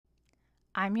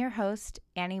I'm your host,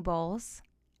 Annie Bowles,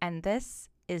 and this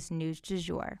is News du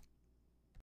Jour.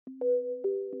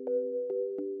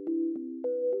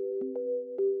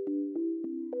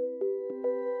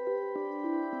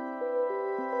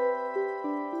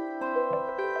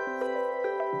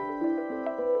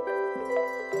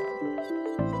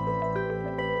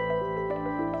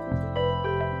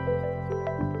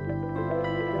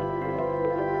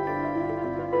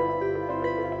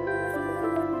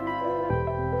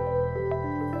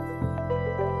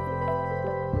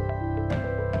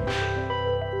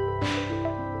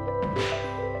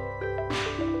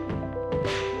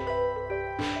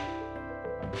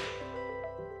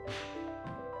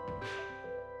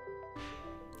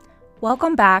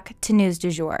 Welcome back to News du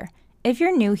Jour. If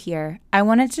you're new here, I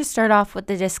wanted to start off with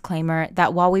the disclaimer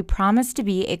that while we promise to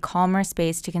be a calmer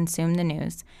space to consume the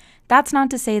news, that's not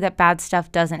to say that bad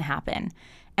stuff doesn't happen.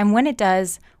 And when it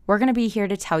does, we're going to be here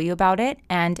to tell you about it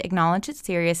and acknowledge its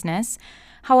seriousness.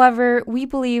 However, we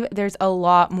believe there's a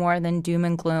lot more than doom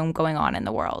and gloom going on in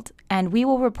the world, and we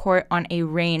will report on a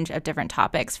range of different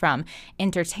topics from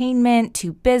entertainment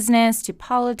to business to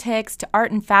politics to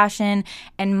art and fashion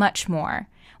and much more.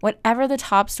 Whatever the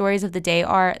top stories of the day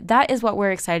are, that is what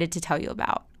we're excited to tell you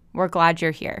about. We're glad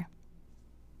you're here.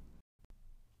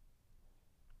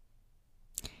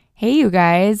 Hey, you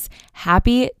guys.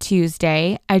 Happy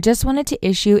Tuesday. I just wanted to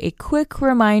issue a quick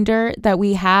reminder that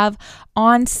we have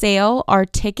on sale our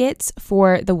tickets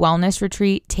for the wellness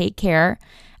retreat, Take Care.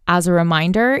 As a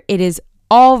reminder, it is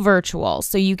all virtual,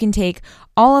 so you can take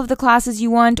all of the classes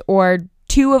you want or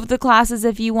 2 of the classes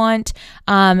if you want,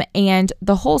 and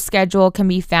the whole schedule can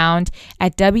be found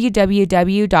at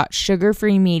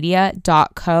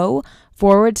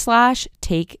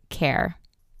www.sugarfreemedia.co/take care.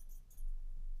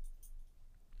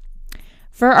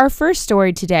 For our first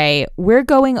story today, we're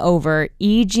going over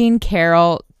E. Jean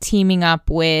Carroll teaming up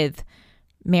with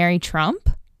Mary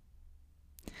Trump.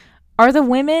 Are the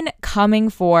women coming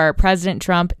for President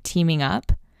Trump teaming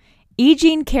up? E.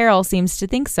 Jean Carroll seems to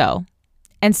think so.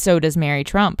 And so does Mary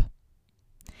Trump.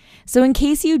 So in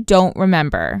case you don't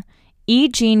remember, E.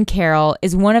 Jean Carroll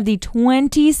is one of the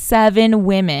 27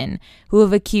 women who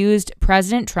have accused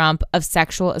President Trump of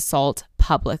sexual assault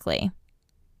publicly.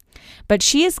 But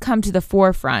she has come to the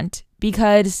forefront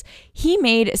because he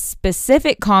made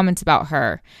specific comments about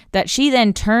her that she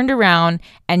then turned around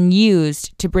and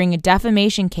used to bring a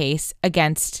defamation case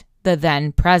against the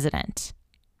then president.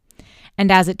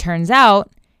 And as it turns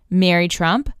out, Mary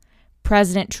Trump,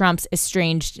 President Trump's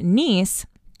estranged niece,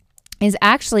 is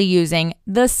actually using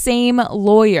the same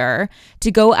lawyer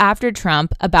to go after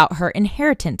Trump about her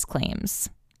inheritance claims.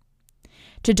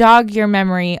 To jog your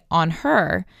memory on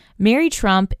her, Mary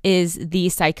Trump is the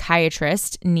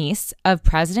psychiatrist niece of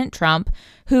President Trump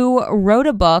who wrote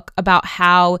a book about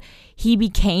how he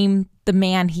became the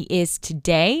man he is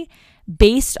today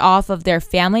based off of their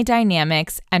family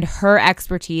dynamics and her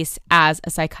expertise as a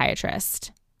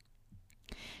psychiatrist.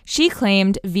 She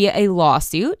claimed via a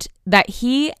lawsuit that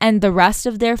he and the rest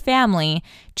of their family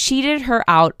cheated her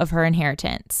out of her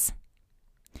inheritance.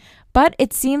 But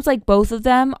it seems like both of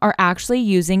them are actually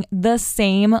using the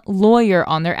same lawyer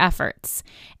on their efforts,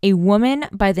 a woman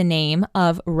by the name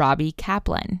of Robbie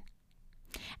Kaplan.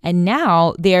 And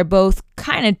now they are both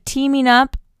kind of teaming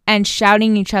up and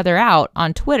shouting each other out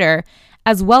on Twitter,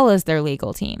 as well as their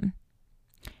legal team.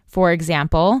 For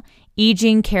example, E.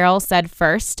 Jean Carroll said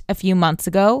first a few months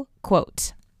ago,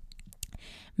 quote,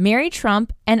 "Mary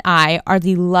Trump and I are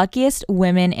the luckiest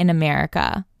women in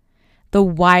America. The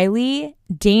wily,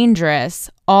 dangerous,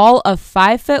 all of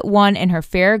 5'1" in her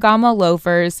Ferragamo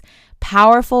loafers,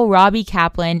 powerful Robbie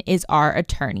Kaplan is our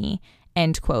attorney,"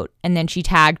 end quote. And then she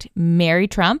tagged Mary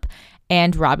Trump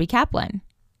and Robbie Kaplan.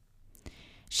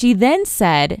 She then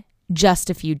said just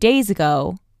a few days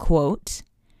ago, quote,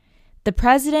 "The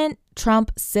President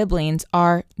Trump siblings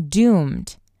are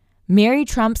doomed. Mary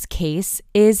Trump's case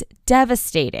is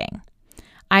devastating.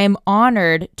 I am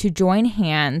honored to join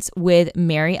hands with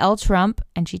Mary L. Trump,"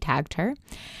 and she tagged her,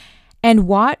 "and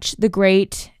watch the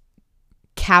great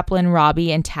Kaplan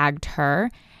Robbie," and tagged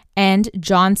her, "and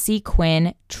John C.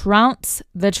 Quinn trounce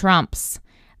the Trumps.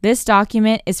 This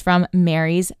document is from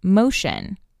Mary's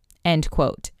motion," end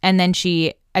quote. And then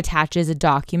she attaches a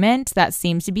document that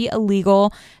seems to be a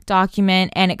legal document,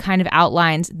 and it kind of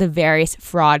outlines the various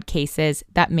fraud cases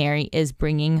that Mary is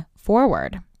bringing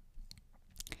forward.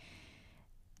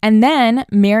 And then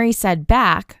Mary said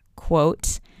back,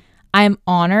 quote, "I am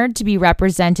honored to be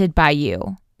represented by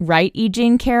you. Right, E.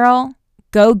 Jean Carroll?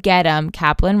 Go get 'em,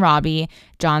 Kaplan Robbie,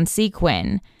 John C.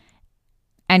 Quinn."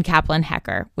 and Kaplan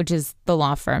Hecker, which is the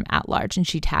law firm at large. And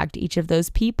she tagged each of those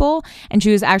people. And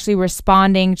she was actually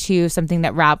responding to something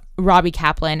that Robbie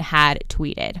Kaplan had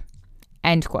tweeted.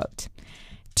 End quote.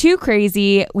 Too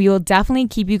crazy. We will definitely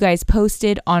keep you guys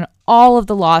posted on all of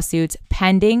the lawsuits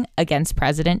pending against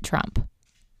President Trump.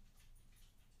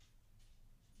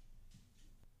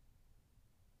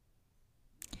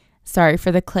 Sorry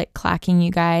for the click clacking,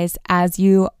 you guys. As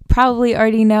you probably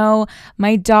already know,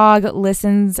 my dog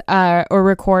listens or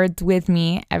records with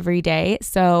me every day.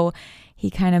 So he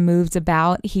kind of moves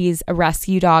about. He's a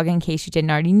rescue dog, in case you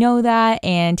didn't already know that.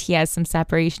 And he has some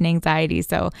separation anxiety.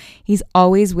 So he's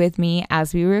always with me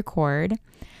as we record.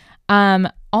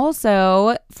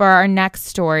 Also, for our next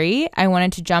story, I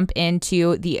wanted to jump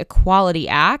into the Equality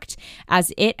Act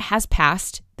as it has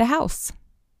passed the House.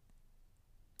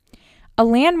 A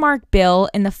landmark bill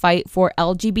in the fight for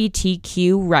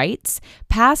LGBTQ rights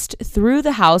passed through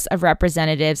the House of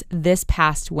Representatives this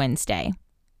past Wednesday.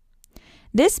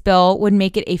 This bill would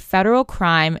make it a federal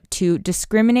crime to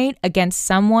discriminate against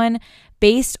someone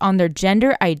based on their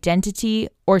gender identity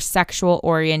or sexual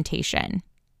orientation.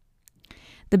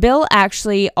 The bill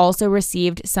actually also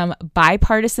received some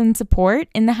bipartisan support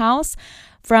in the House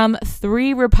from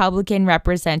 3 Republican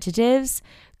representatives,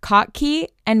 Kottke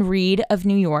and Reed of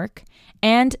New York,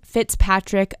 and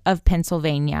Fitzpatrick of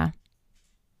Pennsylvania.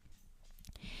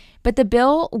 But the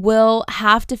bill will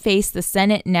have to face the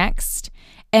Senate next,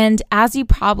 and as you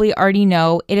probably already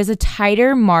know, it is a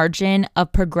tighter margin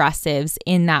of progressives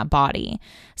in that body.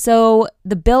 So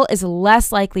the bill is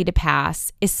less likely to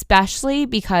pass, especially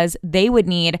because they would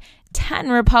need 10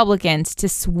 Republicans to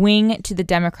swing to the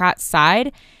Democrat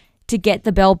side to get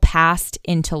the bill passed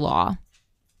into law.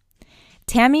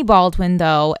 Tammy Baldwin,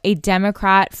 though, a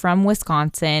Democrat from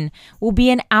Wisconsin, will be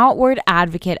an outward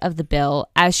advocate of the bill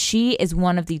as she is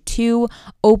one of the 2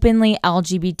 openly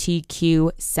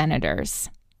LGBTQ senators.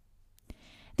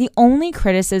 The only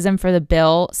criticism for the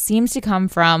bill seems to come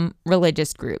from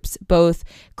religious groups, both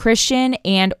Christian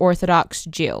and Orthodox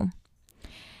Jew.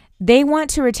 They want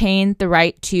to retain the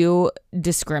right to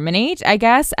discriminate, I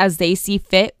guess, as they see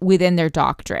fit within their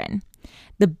doctrine.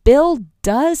 The bill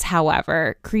does,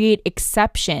 however, create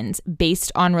exceptions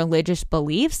based on religious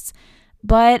beliefs,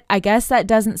 but I guess that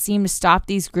doesn't seem to stop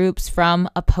these groups from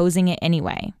opposing it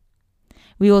anyway.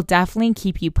 We will definitely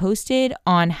keep you posted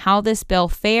on how this bill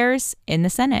fares in the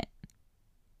Senate.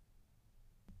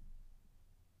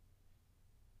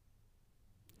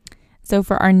 So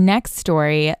for our next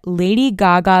story, Lady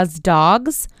Gaga's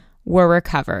dogs were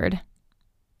recovered.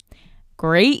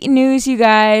 Great news, you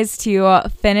guys, to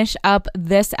finish up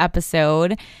this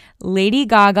episode. Lady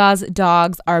Gaga's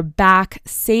dogs are back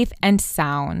safe and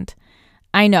sound.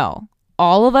 I know,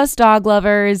 all of us dog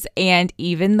lovers and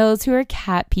even those who are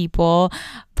cat people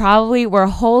probably were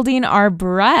holding our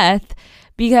breath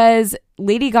because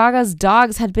Lady Gaga's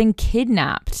dogs had been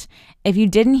kidnapped. If you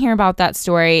didn't hear about that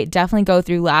story, definitely go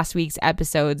through last week's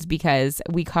episodes because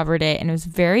we covered it and it was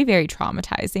very, very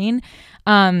traumatizing.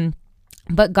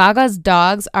 But Gaga's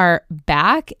dogs are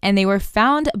back and they were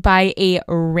found by a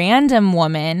random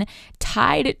woman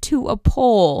tied to a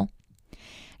pole.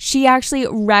 She actually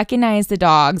recognized the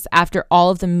dogs after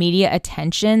all of the media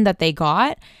attention that they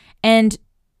got and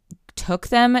took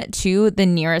them to the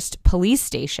nearest police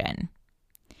station.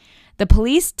 The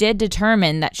police did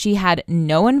determine that she had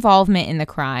no involvement in the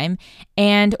crime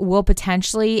and will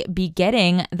potentially be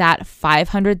getting that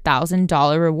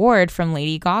 $500,000 reward from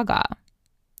Lady Gaga.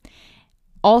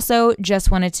 Also, just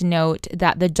wanted to note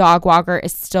that the dog walker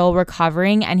is still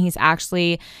recovering and he's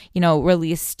actually,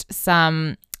 released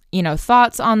some,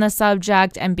 thoughts on the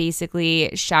subject and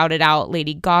basically shouted out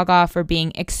Lady Gaga for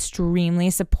being extremely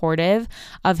supportive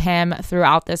of him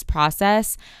throughout this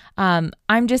process.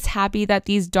 I'm just happy that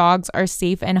these dogs are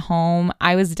safe and home.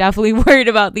 I was definitely worried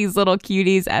about these little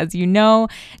cuties. As you know,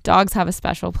 dogs have a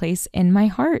special place in my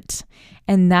heart.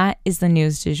 And that is the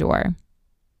news du jour.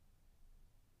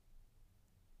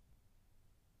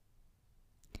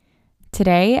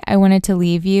 Today, I wanted to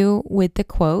leave you with the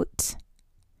quote,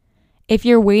 "If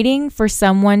you're waiting for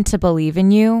someone to believe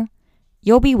in you,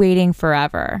 you'll be waiting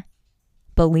forever.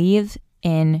 Believe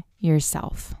in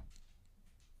yourself."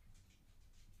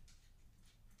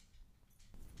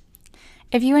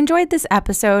 If you enjoyed this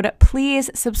episode, please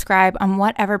subscribe on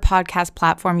whatever podcast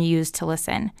platform you use to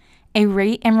listen. A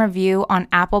rate and review on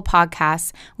Apple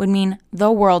Podcasts would mean the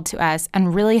world to us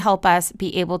and really help us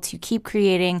be able to keep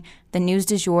creating the news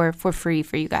du jour for free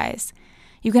for you guys.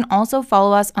 You can also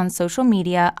follow us on social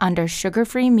media under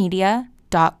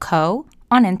sugarfreemedia.co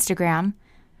on Instagram,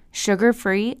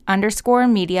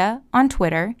 sugarfree_media on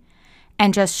Twitter,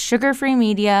 and just Sugar Free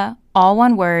Media, all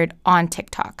one word, on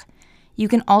TikTok. You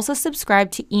can also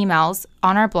subscribe to emails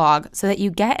on our blog so that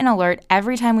you get an alert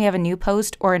every time we have a new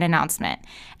post or an announcement,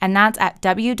 and that's at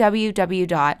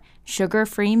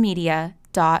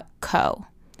www.sugarfreemedia.co.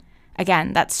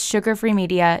 Again, that's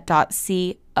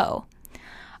sugarfreemedia.co.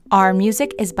 Our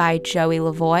music is by Joey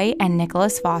Lavoie and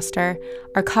Nicholas Foster.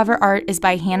 Our cover art is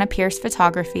by Hannah Pierce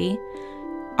Photography.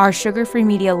 Our Sugar Free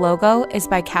Media logo is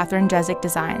by Catherine Jezik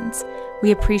Designs. We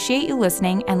appreciate you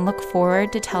listening and look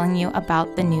forward to telling you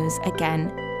about the news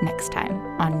again next time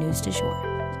on News du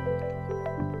Jour.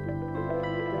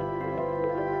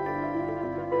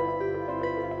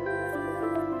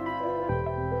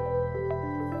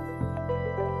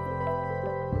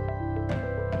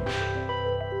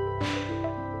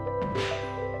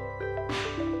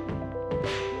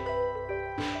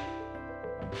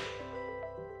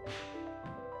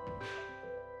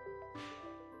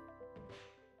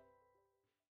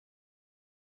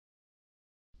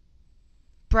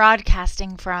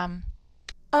 Broadcasting from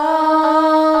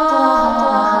Oklahoma.